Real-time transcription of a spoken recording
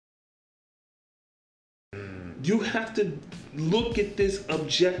You have to look at this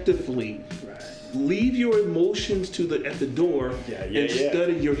objectively. Right. Leave your emotions at the door and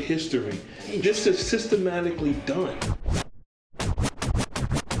study your history. This is systematically done.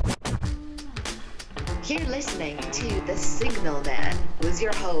 You're listening to The Signalman with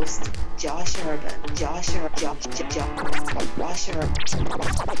your host, Josh Urban.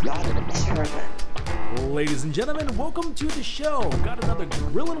 Ladies and gentlemen, welcome to the show. Got another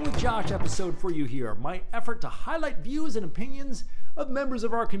Grillin' with Josh episode for you here. My effort to highlight views and opinions of members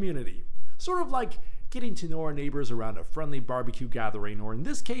of our community. Sort of like getting to know our neighbors around a friendly barbecue gathering, or in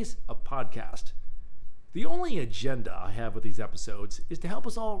this case, a podcast. The only agenda I have with these episodes is to help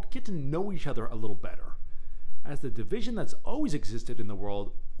us all get to know each other a little better, as the division that's always existed in the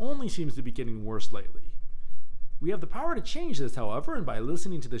world only seems to be getting worse lately. We have the power to change this, however, and by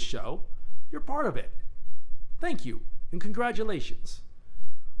listening to this show, you're part of it. Thank you, and congratulations.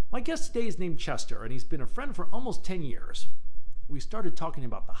 My guest today is named Chester, and he's been a friend for almost 10 years. We started talking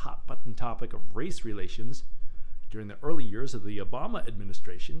about the hot-button topic of race relations during the early years of the Obama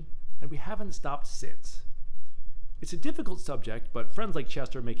administration, and we haven't stopped since. It's a difficult subject, but friends like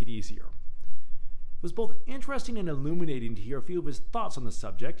Chester make it easier. It was both interesting and illuminating to hear a few of his thoughts on the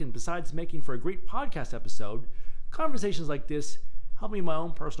subject, and besides making for a great podcast episode, conversations like this help me in my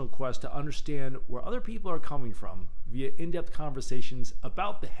own personal quest to understand where other people are coming from via in-depth conversations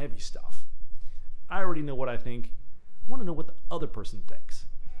about the heavy stuff. I already know what I think. I want to know what the other person thinks.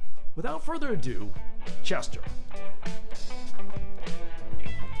 Without further ado, Chester.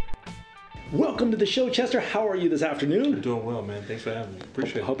 Welcome to the show, Chester. How are you this afternoon? I'm doing well, man. Thanks for having me.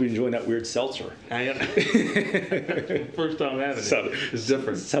 Appreciate it. I hope you're enjoying that weird seltzer. I am. First time having it. It's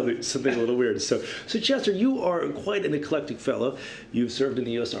different. Something a little weird. So Chester, you are quite an eclectic fellow. You've served in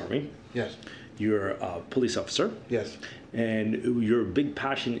the U.S. Army. Yes. You're a police officer. Yes. And your big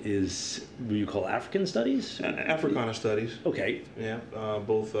passion is what you call African studies? Africana studies. Okay. Yeah.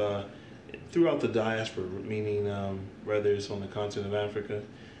 Both throughout the diaspora, meaning whether it's on the continent of Africa,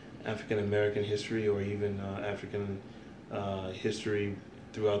 African American history, or even African history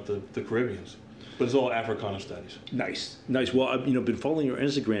throughout the Caribbean. But it's all Africana studies. Nice. Well, I've been following your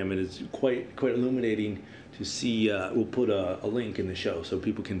Instagram, and it's quite illuminating to see. We'll put a link in the show so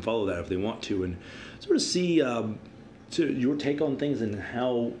people can follow that if they want to, and sort of see your take on things and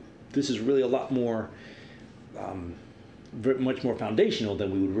how this is really a lot more, much more foundational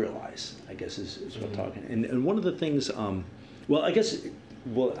than we would realize, I guess is what I'm talking. And one of the things, I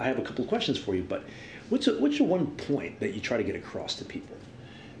have a couple of questions for you, but what's your one point that you try to get across to people?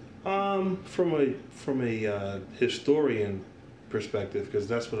 From a historian perspective, because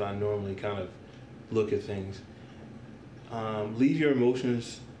that's what I normally kind of look at things. Leave your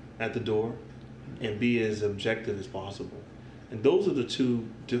emotions at the door and be as objective as possible. And those are the two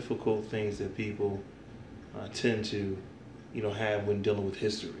difficult things that people tend to, have when dealing with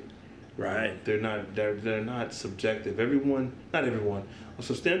history. Right. They're not subjective. Not everyone. A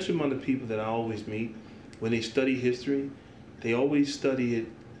substantial amount of people that I always meet, when they study history, they always study it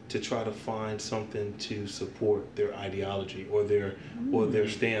to try to find something to support their ideology or their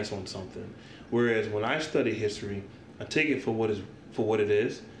stance on something. Whereas when I study history, I take it for what it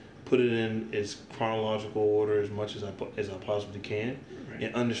is, put it in its chronological order as much as I possibly can, right,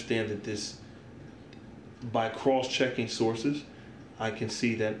 and understand that this, by cross-checking sources, I can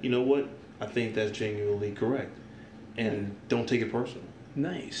see that, I think that's genuinely correct, and don't take it personal.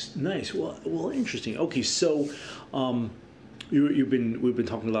 Nice. Well, interesting. Okay, so we've been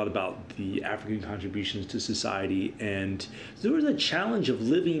talking a lot about the African contributions to society, and there was a challenge of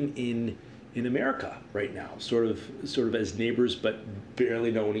living in America right now, sort of as neighbors, but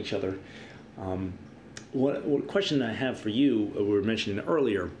barely knowing each other. What question I have for you, we were mentioning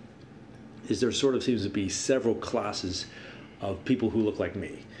earlier, is there sort of seems to be several classes of people who look like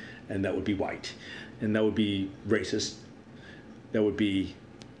me, and that would be white, and that would be racist, that would be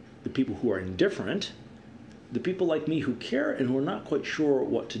the people who are indifferent, the people like me who care and who are not quite sure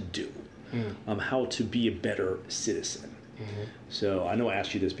what to do, how to be a better citizen. Mm-hmm. So I know I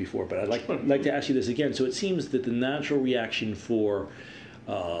asked you this before, but I'd like to ask you this again. So it seems that the natural reaction for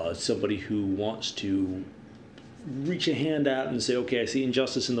somebody who wants to reach a hand out and say, okay, I see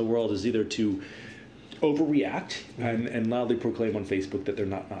injustice in the world, is either to overreact and loudly proclaim on Facebook that they're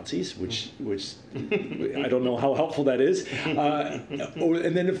not Nazis, which I don't know how helpful that is,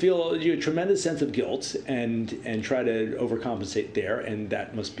 and then to feel a tremendous sense of guilt and try to overcompensate there, and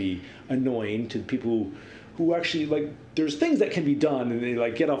that must be annoying to people who actually, there's things that can be done, and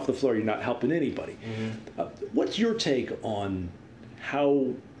they get off the floor, you're not helping anybody. Mm-hmm. What's your take on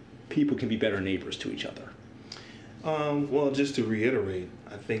how people can be better neighbors to each other? Well, just to reiterate,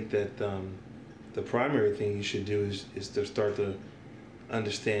 I think that the primary thing you should do is to start to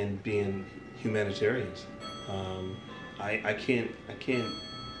understand being humanitarians. I can't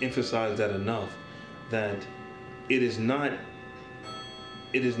emphasize that enough, that it is not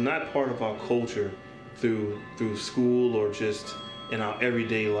part of our culture through school or just in our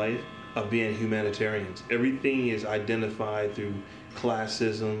everyday life of being humanitarians. Everything is identified through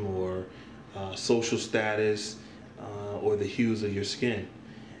classism or social status or the hues of your skin,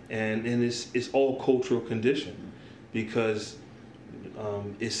 and it's all cultural conditioned because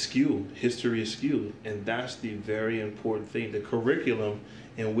it's skewed. History is skewed, and that's the very important thing. The curriculum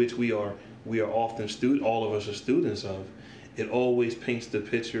in which we are often all of us are students of, it always paints the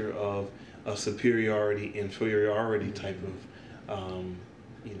picture of a superiority, inferiority type of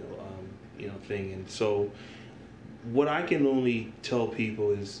thing. And so what I can only tell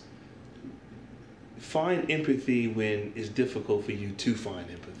people is find empathy when it's difficult for you to find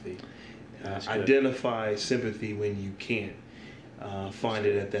empathy. Identify sympathy when you can't find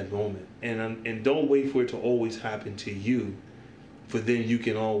it at that moment, and don't wait for it to always happen to you, for then you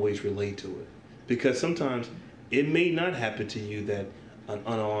can always relate to it. Because sometimes it may not happen to you that an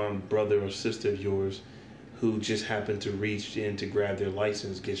unarmed brother or sister of yours who just happened to reach in to grab their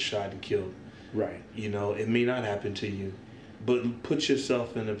license gets shot and killed. Right. It may not happen to you, but put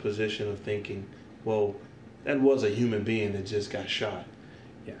yourself in a position of thinking, well, that was a human being that just got shot.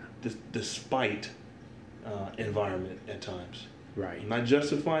 Yeah. Despite environment at times. Right. I'm not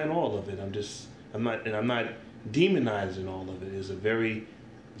justifying all of it. I'm not demonizing all of it. It's a very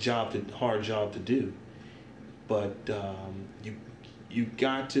hard job to do. But you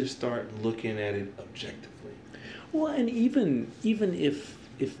got to start looking at it objectively. Well, and even if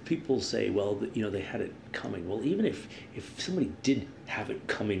people say, well, they had it coming. Well, even if somebody did have it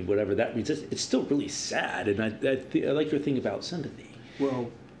coming, whatever that means, it's still really sad. And I like your thing about sympathy. Well,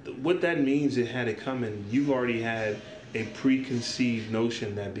 what that means, it had it coming. You've already had a preconceived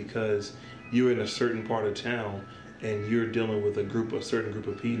notion that because you're in a certain part of town and you're dealing with a certain group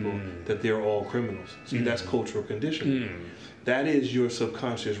of people, that they're all criminals. See, that's cultural conditioning. That is your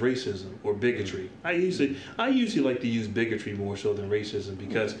subconscious racism or bigotry. I usually like to use bigotry more so than racism,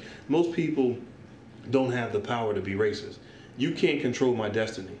 because most people don't have the power to be racist. You can't control my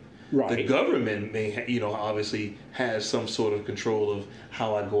destiny. Right. The government may, obviously has some sort of control of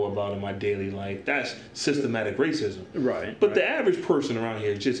how I go about in my daily life. That's systematic racism. Right. But the average person around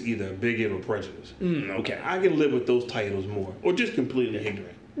here is just either a bigot or prejudiced. Okay. I can live with those titles more, or just completely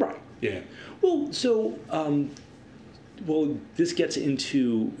ignorant. Right. Yeah. Well, so, this gets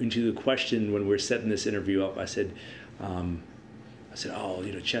into the question when we're setting this interview up. I said,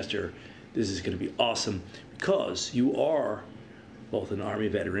 Chester, this is going to be awesome because you are both an Army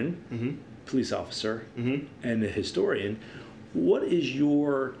veteran, police officer, and a historian. What is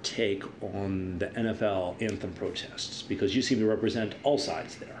your take on the NFL anthem protests? Because you seem to represent all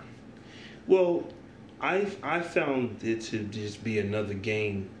sides there. Well, I found it to just be another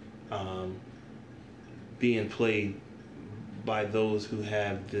game being played by those who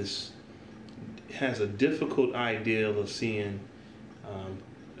has a difficult ideal of seeing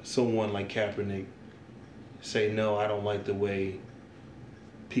someone like Kaepernick say, no, I don't like the way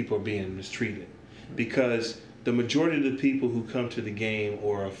people are being mistreated. Because the majority of the people who come to the game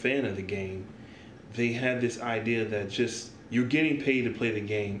or are a fan of the game, they have this idea that just, you're getting paid to play the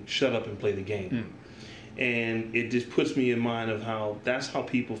game, shut up and play the game. And it just puts me in mind of how that's how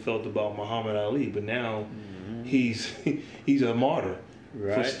people felt about Muhammad Ali, but now he's a martyr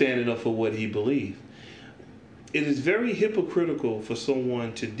for standing up for what he believed. It is very hypocritical for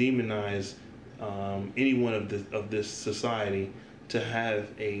someone to demonize anyone of this society to have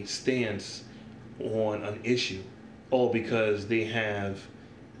a stance on an issue, all because they have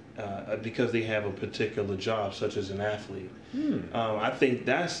a particular job, such as an athlete. I think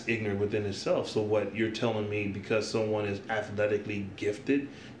that's ignorant within itself. So what you're telling me, because someone is athletically gifted,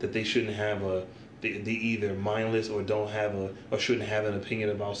 that they shouldn't have they either mindless or shouldn't have an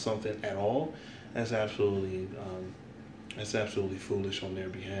opinion about something at all? That's absolutely foolish on their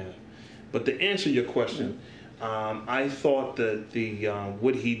behalf. But to answer your question, I thought that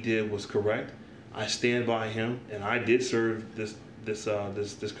what he did was correct. I stand by him, and I did serve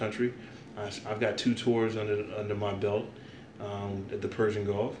this country. I've got 2 tours under my belt at the Persian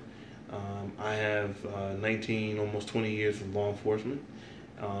Gulf. I have 19, almost 20 years of law enforcement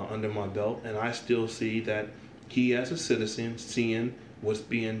under my belt, and I still see that he, as a citizen, seeing what's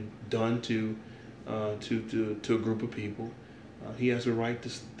being done to a group of people, he has a right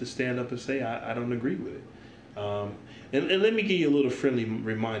to stand up and say, I don't agree with it. And let me give you a little friendly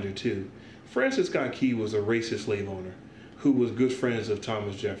reminder too. Francis Scott Key was a racist slave owner who was good friends of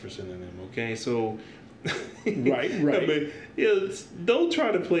Thomas Jefferson and them. Okay, so. Right. I mean, don't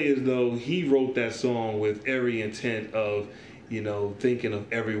try to play as though he wrote that song with every intent of, thinking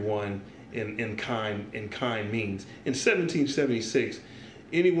of everyone in kind means. In 1776,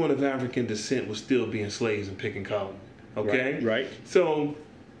 anyone of African descent was still being slaves and picking cotton. Okay? Right. So,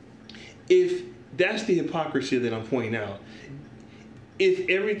 if that's the hypocrisy that I'm pointing out, if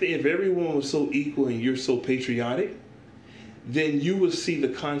everyone was so equal and you're so patriotic, then you would see the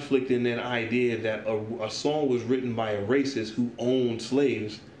conflict in that idea that a song was written by a racist who owned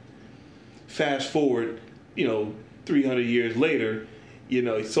slaves. Fast forward, 300 years later,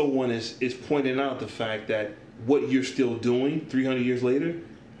 someone is pointing out the fact that what you're still doing 300 years later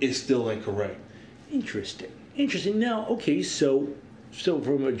is still incorrect. Interesting. Now, okay, so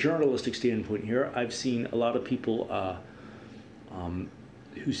from a journalistic standpoint here, I've seen a lot of people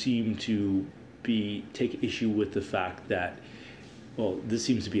who seem to take issue with the fact that, well, this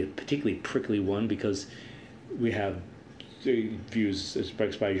seems to be a particularly prickly one because we have views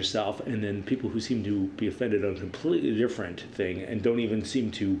expressed by yourself and then people who seem to be offended on a completely different thing and don't even seem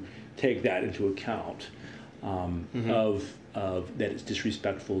to take that into account of that it's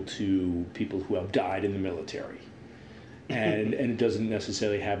disrespectful to people who have died in the military. And it doesn't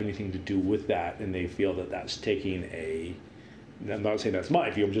necessarily have anything to do with that, and they feel that that's taking I'm not saying that's my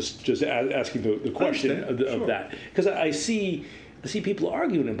view. I'm just asking the question of that, because I see people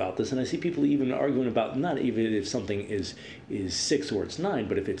arguing about this, and I see people even arguing about not even if something is 6 or it's 9,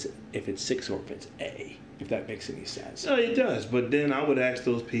 but if it's 6 or if it's A, if that makes any sense. No, it does. But then I would ask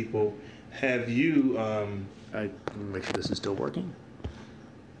those people, have you? I make sure this is still working.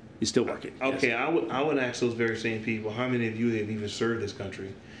 It's still working. Okay, yes. I would ask those very same people, how many of you have even served this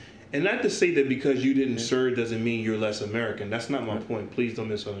country? And not to say that because you didn't serve doesn't mean you're less American. That's not my point. Please don't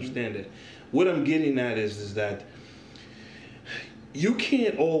misunderstand it. What I'm getting at is that you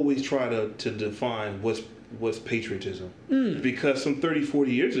can't always try to define what's patriotism. Because some 30,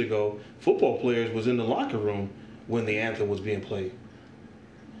 40 years ago, football players was in the locker room when the anthem was being played.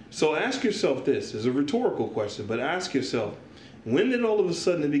 So ask yourself this. It's a rhetorical question, but ask yourself, when did all of a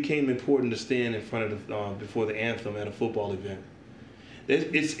sudden it became important to stand in front of before the anthem at a football event?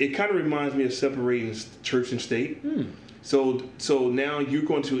 It kind of reminds me of separating church and state. So now you're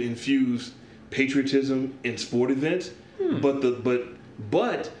going to infuse patriotism in sport events, but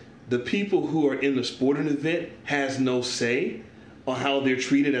the people who are in the sporting event has no say on how they're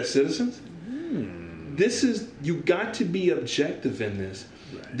treated as citizens. You got to be objective in this.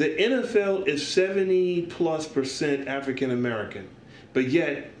 Right. The NFL is 70+% African American, but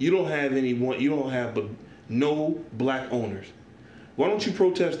yet you don't have no black owners. Why don't you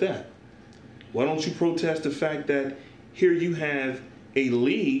protest that? Why don't you protest the fact that here you have a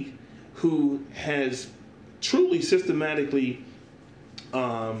league who has truly systematically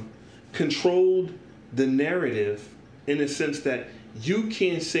controlled the narrative in the sense that you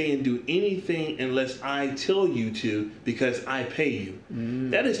can't say and do anything unless I tell you to because I pay you.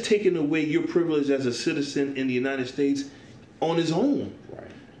 That is taking away your privilege as a citizen in the United States on its own. Right.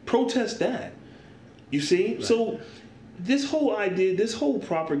 Protest that. You see? Right. So this whole idea, this whole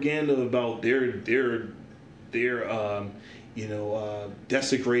propaganda about they're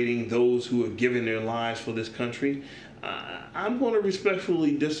desecrating those who have given their lives for this country, I'm going to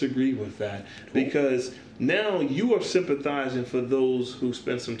respectfully disagree with that. Cool. Because now you are sympathizing for those who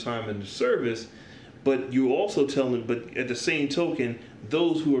spent some time in the service, but you also telling, but at the same token,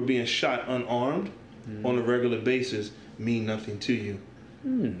 those who are being shot unarmed on a regular basis mean nothing to you.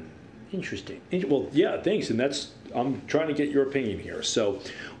 Interesting. Well, yeah, thanks. And I'm trying to get your opinion here. So,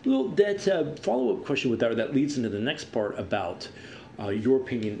 that follow-up question with that leads into the next part about your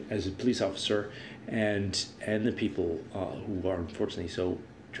opinion as a police officer and the people who are unfortunately so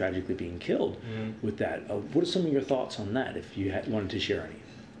tragically being killed with that. What are some of your thoughts on that, if you wanted to share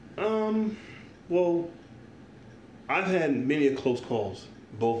any? Well, I've had many close calls,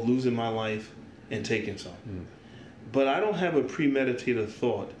 both losing my life and taking some. But I don't have a premeditated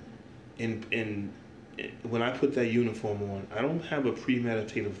thought when I put that uniform on. I don't have a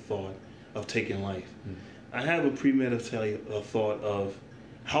premeditated thought of taking life. I have a premeditated thought of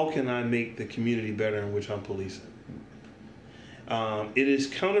how can I make the community better in which I'm policing. It is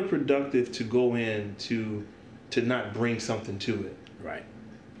counterproductive to go in to not bring something to it. Right.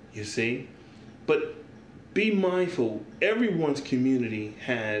 You see? But be mindful, everyone's community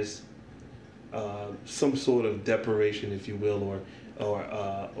has some sort of deprivation, if you will, or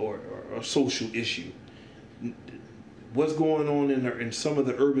a social issue. What's going on in some of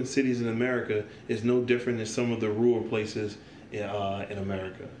the urban cities in America is no different than some of the rural places in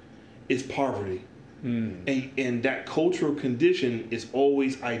America. It's poverty. And that cultural condition is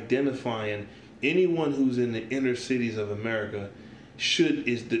always identifying anyone who's in the inner cities of America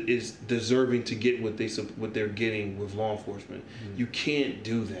is deserving to get what they're getting with law enforcement. You can't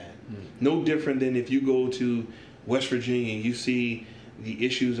do that. No different than if you go to West Virginia and you see the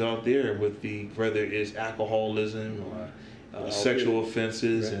issues out there with whether it's alcoholism or sexual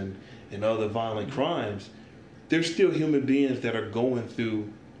offenses and other violent crimes. There's still human beings that are going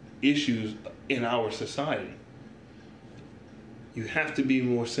through issues in our society. You have to be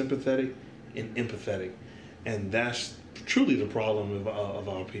more sympathetic and empathetic, and that's truly the problem of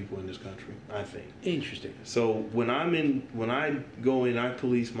our people in this country, I think. Interesting. So when I go in, I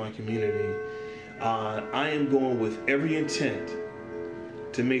police my community. I am going with every intent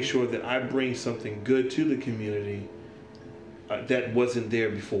to make sure that I bring something good to the community that wasn't there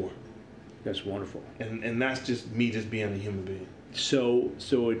before. That's wonderful. And that's just me just being a human being. So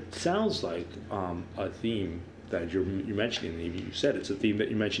it sounds like a theme that you're mentioning, and you said it's a theme that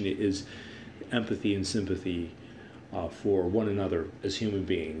you're mentioning, is empathy and sympathy for one another as human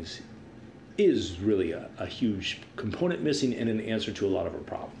beings is really a huge component missing and an answer to a lot of our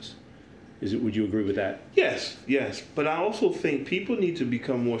problems. Would you agree with that? Yes. But I also think people need to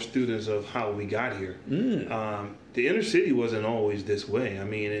become more students of how we got here. The inner city wasn't always this way. I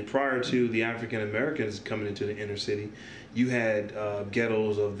mean, and prior to the African Americans coming into the inner city, you had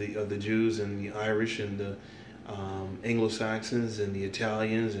ghettos of the Jews and the Irish and the Anglo-Saxons and the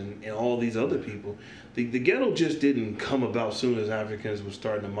Italians and all these other people. The ghetto just didn't come about soon as Africans were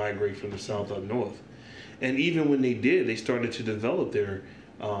starting to migrate from the south up north. And even when they did, they started to develop their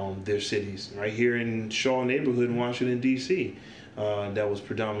cities. Right here in Shaw neighborhood in Washington, D.C., that was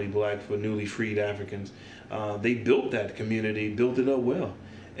predominantly black for newly freed Africans. They built that community, built it up well,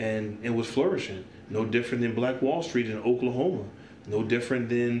 and it was flourishing. No different than Black Wall Street in Oklahoma. No different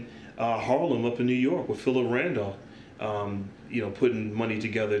than Harlem up in New York with Philip Randolph, putting money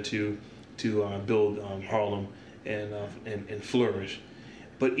together to build Harlem and flourish.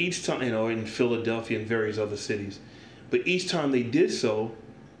 But each time, in Philadelphia and various other cities, but each time they did so,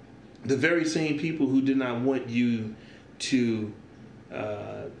 the very same people who did not want you to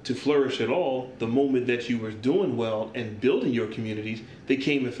flourish at all, the moment that you were doing well and building your communities, they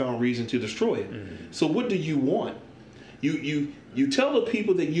came and found reason to destroy it. So what do you want? You tell the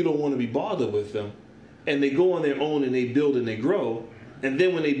people that you don't want to be bothered with them, and they go on their own and they build and they grow. And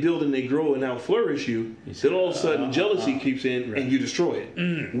then when they build and they grow and out flourish you, then all of a sudden jealousy creeps in and you destroy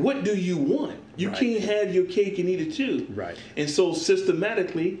it. What do you want? You can't have your cake and eat it too. Right. And so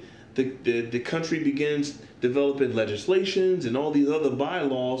systematically, the country begins developing legislations and all these other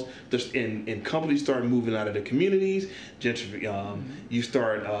bylaws, and companies start moving out of the communities. You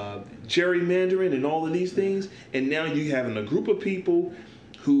start gerrymandering and all of these things, and now you having a group of people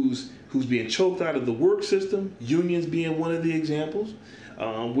who's being choked out of the work system. Unions being one of the examples,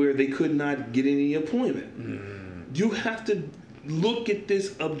 where they could not get any employment. You have to look at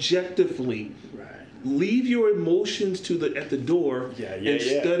this objectively. Leave your emotions at the door and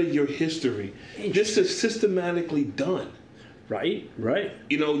study your history. This is systematically done. Right.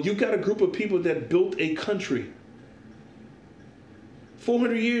 You got a group of people that built a country.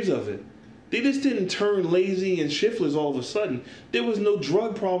 400 years of it. They just didn't turn lazy and shiftless all of a sudden. There was no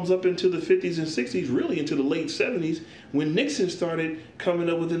drug problems up into the 50s and 60s, really into the late 70s, when Nixon started coming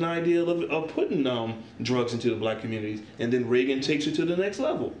up with an idea of putting drugs into the black communities. And then Reagan takes it to the next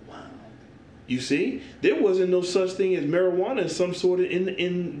level. Wow. You see, there wasn't no such thing as marijuana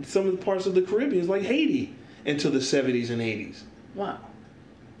in some of the parts of the Caribbean, like Haiti, until the 70s and 80s. Wow.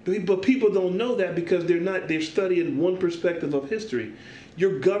 But people don't know that because they're studying one perspective of history.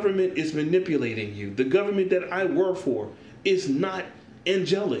 Your government is manipulating you. The government that I work for is not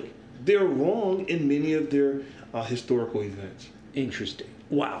angelic. They're wrong in many of their historical events. Interesting.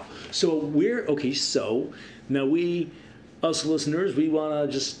 Wow. So so now us listeners, we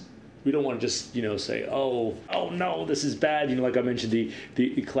don't want to just say, oh no, this is bad. Like I mentioned,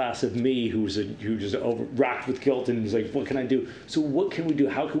 the class of me who just racked with guilt and is like, what can I do? So what can we do?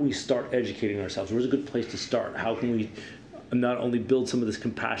 How can we start educating ourselves? Where's a good place to start? How can we not only build some of this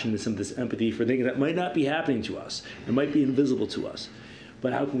compassion and some of this empathy for things that might not be happening to us, it might be invisible to us,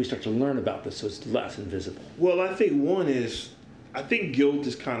 but how can we start to learn about this so it's less invisible? Well, I think guilt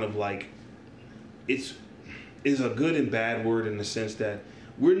is kind of like, is a good and bad word in the sense that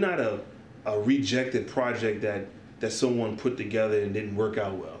we're not a rejected project that someone put together and didn't work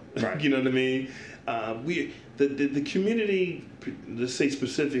out well. Right. You know what I mean? The community, let's say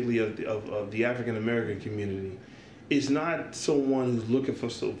specifically of the African American community, is not someone who's looking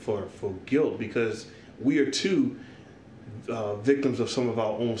for guilt, because we are too victims of some of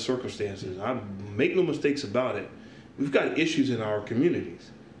our own circumstances. make no mistakes about it, we've got issues in our communities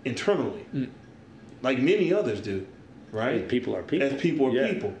internally, like many others do, right? And people are people. As people are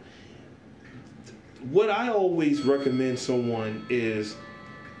people. What I always recommend someone is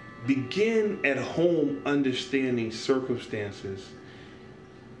begin at home understanding circumstances.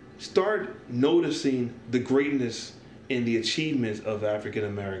 Start noticing the greatness and the achievements of African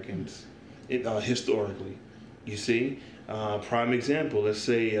Americans historically. You see, prime example. Let's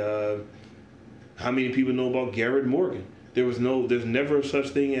say, how many people know about Garrett Morgan? There's never such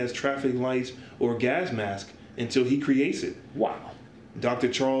thing as traffic lights or gas mask until he creates it. Wow. Dr.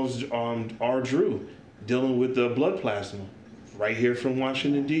 Charles R. Drew, dealing with the blood plasma, right here from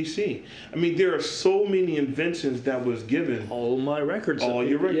Washington, D.C. I mean, there are so many inventions that was given. All my records. All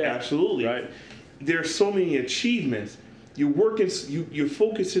your records, yeah. absolutely. Right. There are so many achievements. You're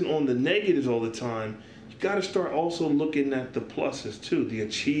focusing on the negatives all the time. You got to start also looking at the pluses too, the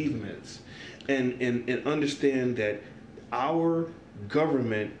achievements, and understand that our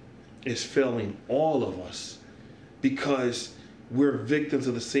government is failing all of us because we're victims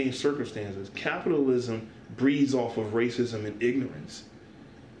of the same circumstances. Capitalism breeds off of racism and ignorance,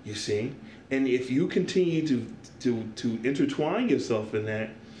 you see? And if you continue to intertwine yourself in that,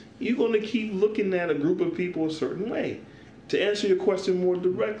 you're going to keep looking at a group of people a certain way. To answer your question more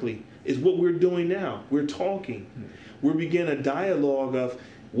directly, is what we're doing now. We're talking. We're beginning a dialogue of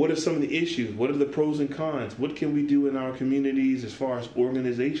what are some of the issues? What are the pros and cons? What can we do in our communities as far as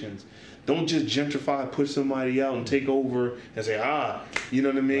organizations? Don't just gentrify, put somebody out and take over and say, you know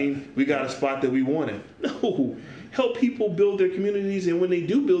what I mean? We got a spot that we wanted. No. Help people build their communities, and when they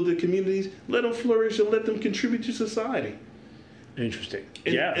do build their communities, let them flourish and let them contribute to society. Interesting.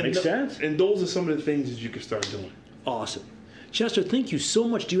 And makes sense. And those are some of the things that you can start doing. Awesome. Chester, thank you so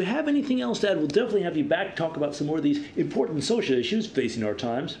much. Do you have anything else to add? We'll definitely have you back to talk about some more of these important social issues facing our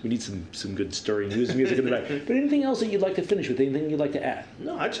times. We need some good stirring news music in the back. But anything else that you'd like to finish with? Anything you'd like to add?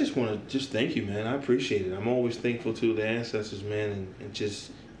 No, I just want to thank you, man. I appreciate it. I'm always thankful to the ancestors, man, and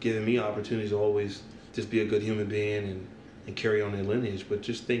just giving me opportunities to always just be a good human being and carry on their lineage. But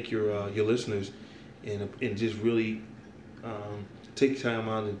just thank your listeners and just really take time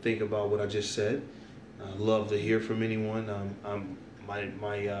out and think about what I just said. I love to hear from anyone. My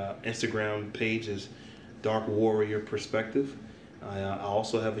Instagram page is Dark Warrior Perspective. I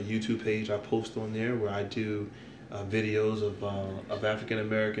also have a YouTube page I post on there where I do videos of African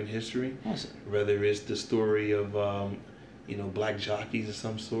American history. Awesome. Whether it's the story of black jockeys of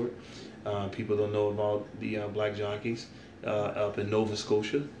some sort. People don't know about the black jockeys up in Nova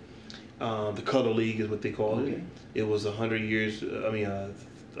Scotia. The Color League is what they call it. It was 100 years.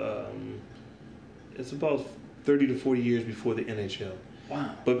 It's about 30 to 40 years before the NHL.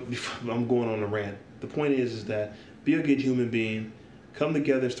 Wow. But I'm going on a rant. The point is that be a good human being, come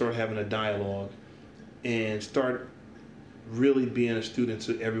together and start having a dialogue, and start really being a student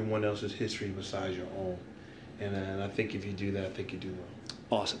to everyone else's history besides your own. And I think if you do that, I think you do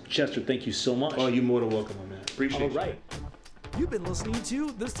well. Awesome. Chester, thank you so much. Oh, you're more than welcome, my man. Appreciate it. All right. You've been listening to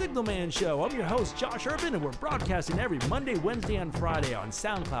The Signalman Show. I'm your host, Josh Urban, and we're broadcasting every Monday, Wednesday, and Friday on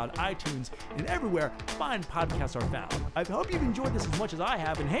SoundCloud, iTunes, and everywhere fine podcasts are found. I hope you've enjoyed this as much as I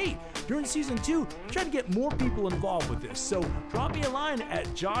have, and hey, during Season 2, I'm trying to get more people involved with this, so drop me a line at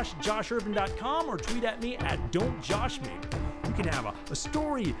joshurban.com or tweet at me at don'tjoshme. You can have a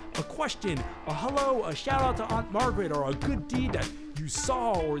story, a question, a hello, a shout out to Aunt Margaret, or a good deed that you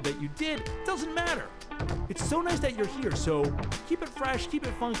saw or that you did. It doesn't matter. It's so nice that you're here, so keep it fresh, keep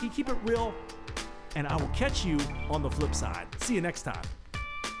it funky, keep it real, and I will catch you on the flip side. See you next time.